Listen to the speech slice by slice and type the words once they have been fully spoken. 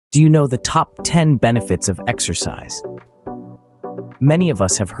Do you know the top 10 benefits of exercise? Many of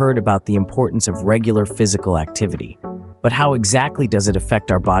us have heard about the importance of regular physical activity, but how exactly does it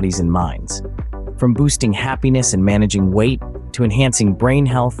affect our bodies and minds? From boosting happiness and managing weight, to enhancing brain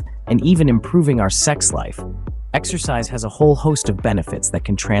health, and even improving our sex life, exercise has a whole host of benefits that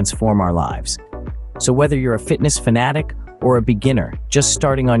can transform our lives. So whether you're a fitness fanatic or a beginner just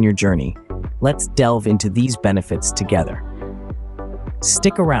starting on your journey, let's delve into these benefits together.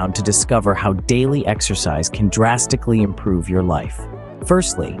 Stick around to discover how daily exercise can drastically improve your life.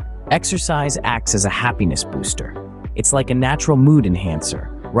 Firstly, exercise acts as a happiness booster. It's like a natural mood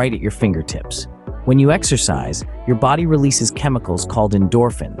enhancer, right at your fingertips. When you exercise, your body releases chemicals called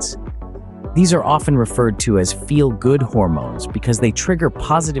endorphins. These are often referred to as feel-good hormones because they trigger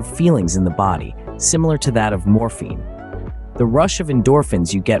positive feelings in the body, similar to that of morphine. The rush of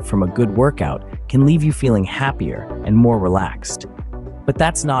endorphins you get from a good workout can leave you feeling happier and more relaxed. But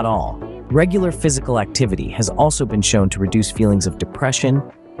that's not all. Regular physical activity has also been shown to reduce feelings of depression,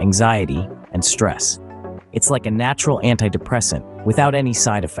 anxiety, and stress. It's like a natural antidepressant without any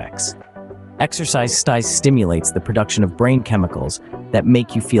side effects. Exercise stimulates the production of brain chemicals that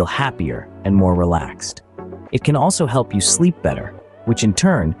make you feel happier and more relaxed. It can also help you sleep better, which in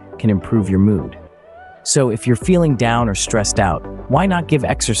turn can improve your mood. So if you're feeling down or stressed out, why not give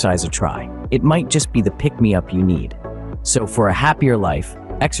exercise a try? It might just be the pick-me-up you need. So for a happier life,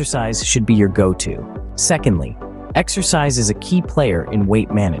 exercise should be your go-to. Secondly, exercise is a key player in weight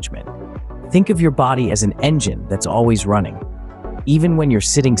management. Think of your body as an engine that's always running. Even when you're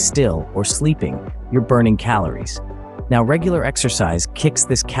sitting still or sleeping, you're burning calories. Now, regular exercise kicks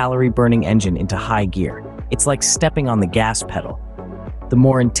this calorie-burning engine into high gear. It's like stepping on the gas pedal. The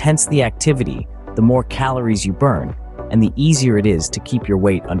more intense the activity, the more calories you burn, and the easier it is to keep your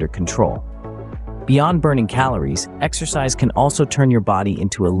weight under control. Beyond burning calories, exercise can also turn your body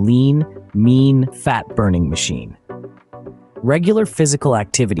into a lean, mean, fat-burning machine. Regular physical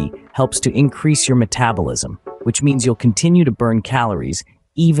activity helps to increase your metabolism, which means you'll continue to burn calories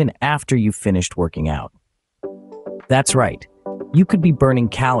even after you've finished working out. That's right. You could be burning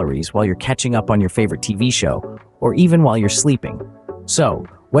calories while you're catching up on your favorite TV show, or even while you're sleeping. So,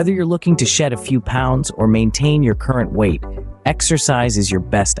 whether you're looking to shed a few pounds or maintain your current weight, exercise is your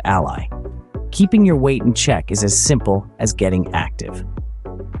best ally. Keeping your weight in check is as simple as getting active.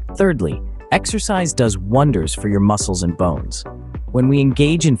 Thirdly, exercise does wonders for your muscles and bones. When we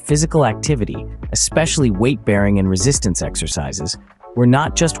engage in physical activity, especially weight-bearing and resistance exercises, we're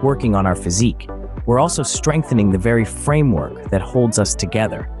not just working on our physique, we're also strengthening the very framework that holds us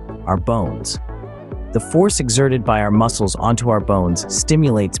together, our bones. The force exerted by our muscles onto our bones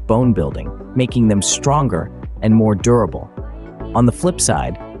stimulates bone building, making them stronger and more durable. On the flip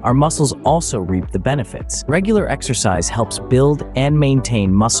side, our muscles also reap the benefits. Regular exercise helps build and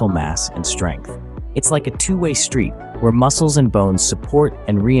maintain muscle mass and strength. It's like a two-way street where muscles and bones support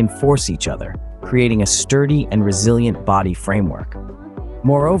and reinforce each other, creating a sturdy and resilient body framework.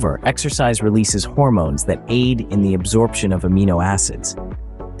 Moreover, exercise releases hormones that aid in the absorption of amino acids.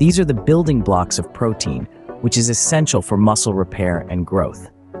 These are the building blocks of protein, which is essential for muscle repair and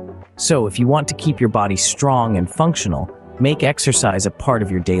growth. So, if you want to keep your body strong and functional, make exercise a part of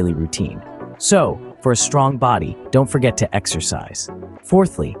your daily routine. So, for a strong body, don't forget to exercise.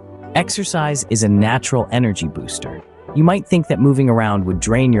 Fourthly, exercise is a natural energy booster. You might think that moving around would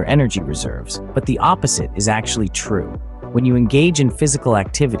drain your energy reserves, but the opposite is actually true. When you engage in physical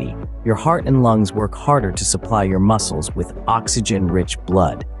activity, your heart and lungs work harder to supply your muscles with oxygen-rich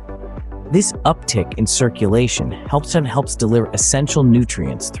blood. This uptick in circulation helps deliver essential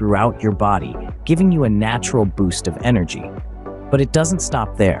nutrients throughout your body, giving you a natural boost of energy. But it doesn't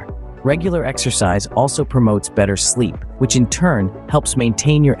stop there. Regular exercise also promotes better sleep, which in turn helps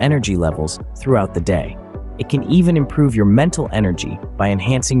maintain your energy levels throughout the day. It can even improve your mental energy by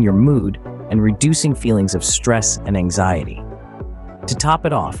enhancing your mood and reducing feelings of stress and anxiety. To top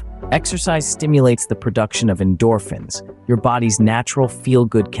it off, exercise stimulates the production of endorphins, your body's natural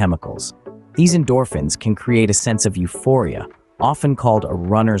feel-good chemicals. These endorphins can create a sense of euphoria, often called a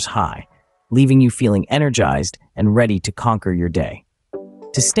runner's high, leaving you feeling energized and ready to conquer your day.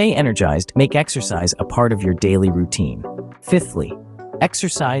 To stay energized, make exercise a part of your daily routine. Fifthly,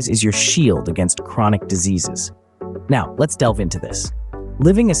 exercise is your shield against chronic diseases. Now, let's delve into this.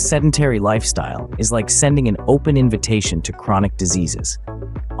 Living a sedentary lifestyle is like sending an open invitation to chronic diseases.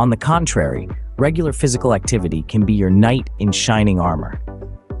 On the contrary, regular physical activity can be your knight in shining armor.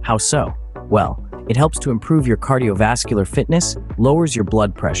 How so? Well, it helps to improve your cardiovascular fitness, lowers your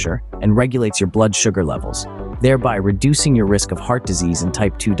blood pressure, and regulates your blood sugar levels, thereby reducing your risk of heart disease and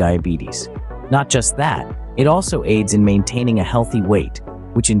type 2 diabetes. Not just that, it also aids in maintaining a healthy weight,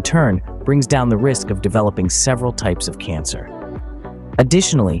 which in turn brings down the risk of developing several types of cancer.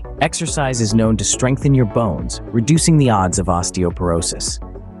 Additionally, exercise is known to strengthen your bones, reducing the odds of osteoporosis.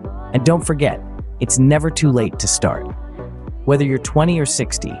 And don't forget, it's never too late to start. Whether you're 20 or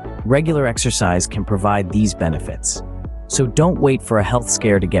 60, regular exercise can provide these benefits. So don't wait for a health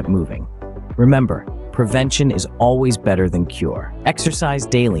scare to get moving. Remember, prevention is always better than cure. Exercise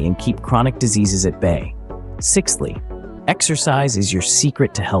daily and keep chronic diseases at bay. Sixthly, exercise is your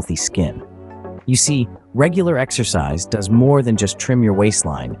secret to healthy skin. You see, regular exercise does more than just trim your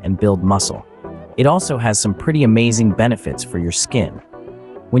waistline and build muscle. It also has some pretty amazing benefits for your skin.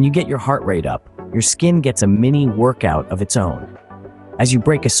 When you get your heart rate up, your skin gets a mini workout of its own. As you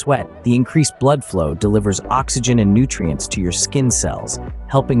break a sweat, the increased blood flow delivers oxygen and nutrients to your skin cells,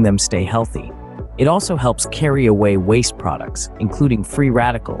 helping them stay healthy. It also helps carry away waste products, including free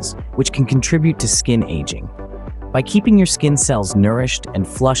radicals, which can contribute to skin aging. By keeping your skin cells nourished and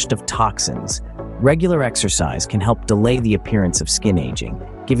flushed of toxins, regular exercise can help delay the appearance of skin aging,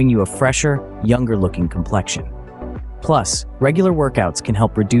 giving you a fresher, younger-looking complexion. Plus, regular workouts can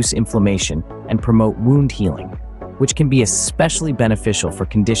help reduce inflammation and promote wound healing, which can be especially beneficial for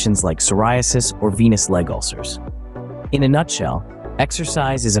conditions like psoriasis or venous leg ulcers. In a nutshell,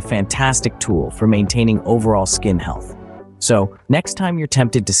 exercise is a fantastic tool for maintaining overall skin health. So, next time you're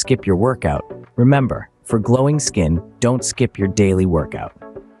tempted to skip your workout, remember, for glowing skin, don't skip your daily workout.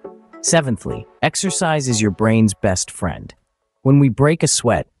 Seventhly, exercise is your brain's best friend. When we break a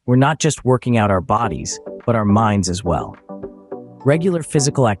sweat, we're not just working out our bodies, but our minds as well. Regular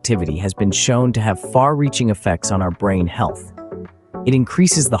physical activity has been shown to have far-reaching effects on our brain health. It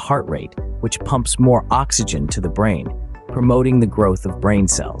increases the heart rate, which pumps more oxygen to the brain, promoting the growth of brain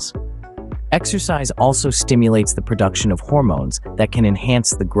cells. Exercise also stimulates the production of hormones that can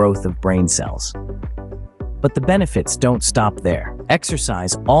enhance the growth of brain cells. But the benefits don't stop there.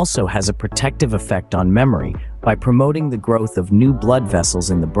 Exercise also has a protective effect on memory by promoting the growth of new blood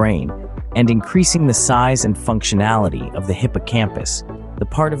vessels in the brain and increasing the size and functionality of the hippocampus, the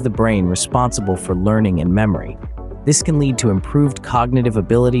part of the brain responsible for learning and memory. This can lead to improved cognitive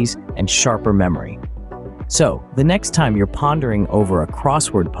abilities and sharper memory. So, the next time you're pondering over a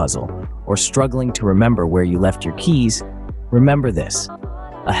crossword puzzle or struggling to remember where you left your keys, remember this: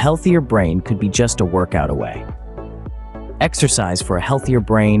 a healthier brain could be just a workout away. Exercise for a healthier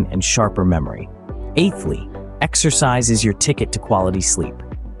brain and sharper memory. Eighthly, exercise is your ticket to quality sleep.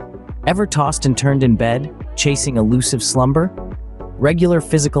 Ever tossed and turned in bed, chasing elusive slumber? Regular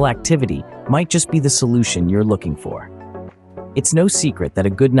physical activity might just be the solution you're looking for. It's no secret that a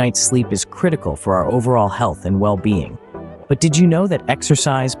good night's sleep is critical for our overall health and well-being. But did you know that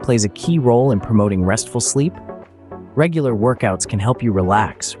exercise plays a key role in promoting restful sleep? Regular workouts can help you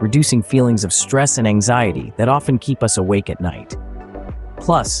relax, reducing feelings of stress and anxiety that often keep us awake at night.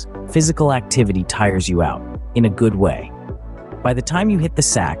 Plus, physical activity tires you out, in a good way. By the time you hit the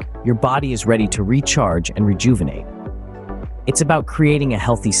sack, your body is ready to recharge and rejuvenate. It's about creating a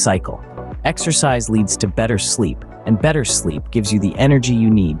healthy cycle. Exercise leads to better sleep, and better sleep gives you the energy you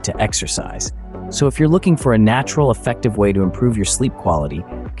need to exercise. So if you're looking for a natural, effective way to improve your sleep quality,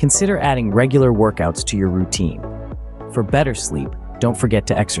 consider adding regular workouts to your routine. For better sleep, don't forget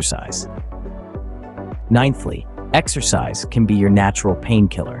to exercise. Ninthly, exercise can be your natural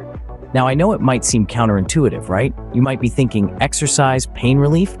painkiller. Now, I know it might seem counterintuitive, right? You might be thinking, exercise, pain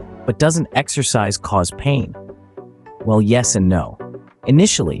relief? But doesn't exercise cause pain? Well, yes and no.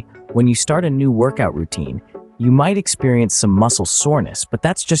 Initially, when you start a new workout routine, you might experience some muscle soreness, but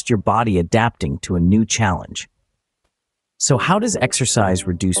that's just your body adapting to a new challenge. So how does exercise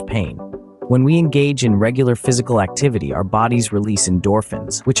reduce pain? When we engage in regular physical activity, our bodies release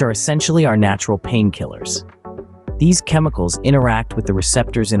endorphins, which are essentially our natural painkillers. These chemicals interact with the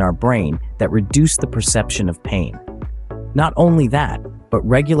receptors in our brain that reduce the perception of pain. Not only that, but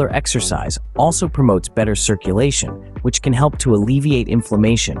regular exercise also promotes better circulation, which can help to alleviate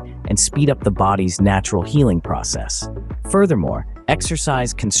inflammation and speed up the body's natural healing process. Furthermore,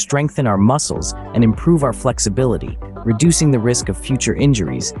 exercise can strengthen our muscles and improve our flexibility, reducing the risk of future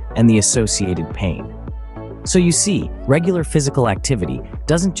injuries and the associated pain. So you see, regular physical activity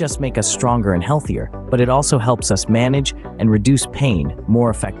doesn't just make us stronger and healthier, but it also helps us manage and reduce pain more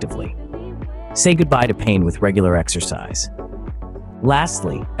effectively. Say goodbye to pain with regular exercise.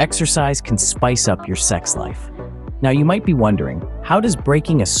 Lastly, exercise can spice up your sex life. Now you might be wondering, how does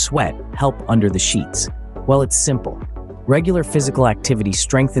breaking a sweat help under the sheets? Well, it's simple. Regular physical activity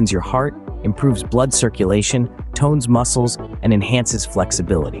strengthens your heart, improves blood circulation, tones muscles, and enhances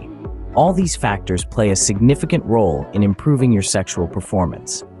flexibility. All these factors play a significant role in improving your sexual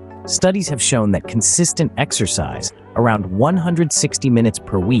performance. Studies have shown that consistent exercise, around 160 minutes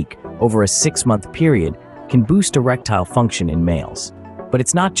per week over a 6-month period, can boost erectile function in males. But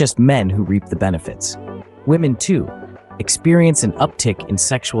it's not just men who reap the benefits. Women, too, experience an uptick in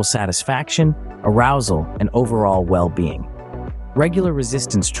sexual satisfaction, arousal, and overall well-being. Regular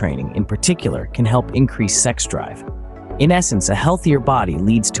resistance training, in particular, can help increase sex drive. In essence, a healthier body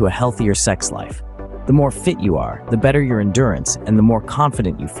leads to a healthier sex life. The more fit you are, the better your endurance and the more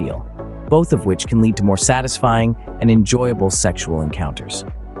confident you feel, both of which can lead to more satisfying and enjoyable sexual encounters.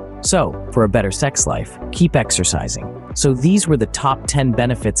 So, for a better sex life, keep exercising. So these were the top 10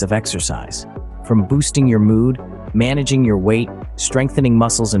 benefits of exercise. From boosting your mood, managing your weight, strengthening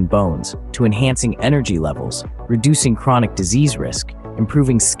muscles and bones, to enhancing energy levels, reducing chronic disease risk,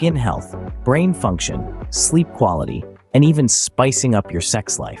 improving skin health, brain function, sleep quality, and even spicing up your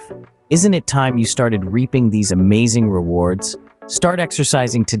sex life. Isn't it time you started reaping these amazing rewards? Start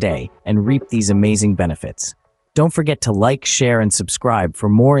exercising today and reap these amazing benefits. Don't forget to like, share, and subscribe for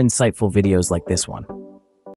more insightful videos like this one.